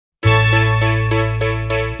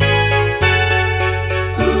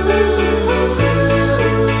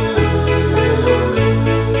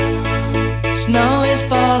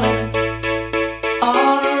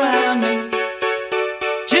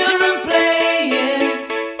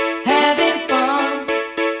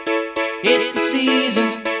It's the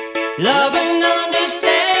season, love and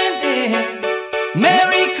understanding.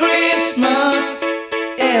 Merry Christmas,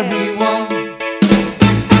 everyone.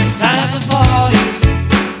 Time for parties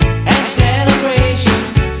and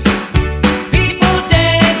celebrations. People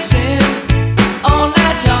dancing all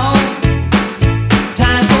night long.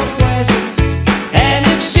 Time for presents and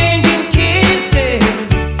exchanging kisses.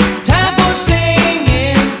 Time for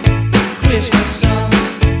singing Christmas songs.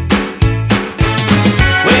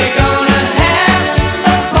 We're gonna have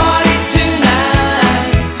a party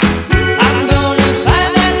tonight. I'm gonna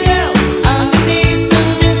find that girl underneath the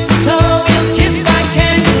mistletoe. We'll kiss by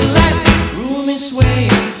candlelight. Room is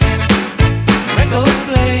swaying, records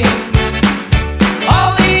playing.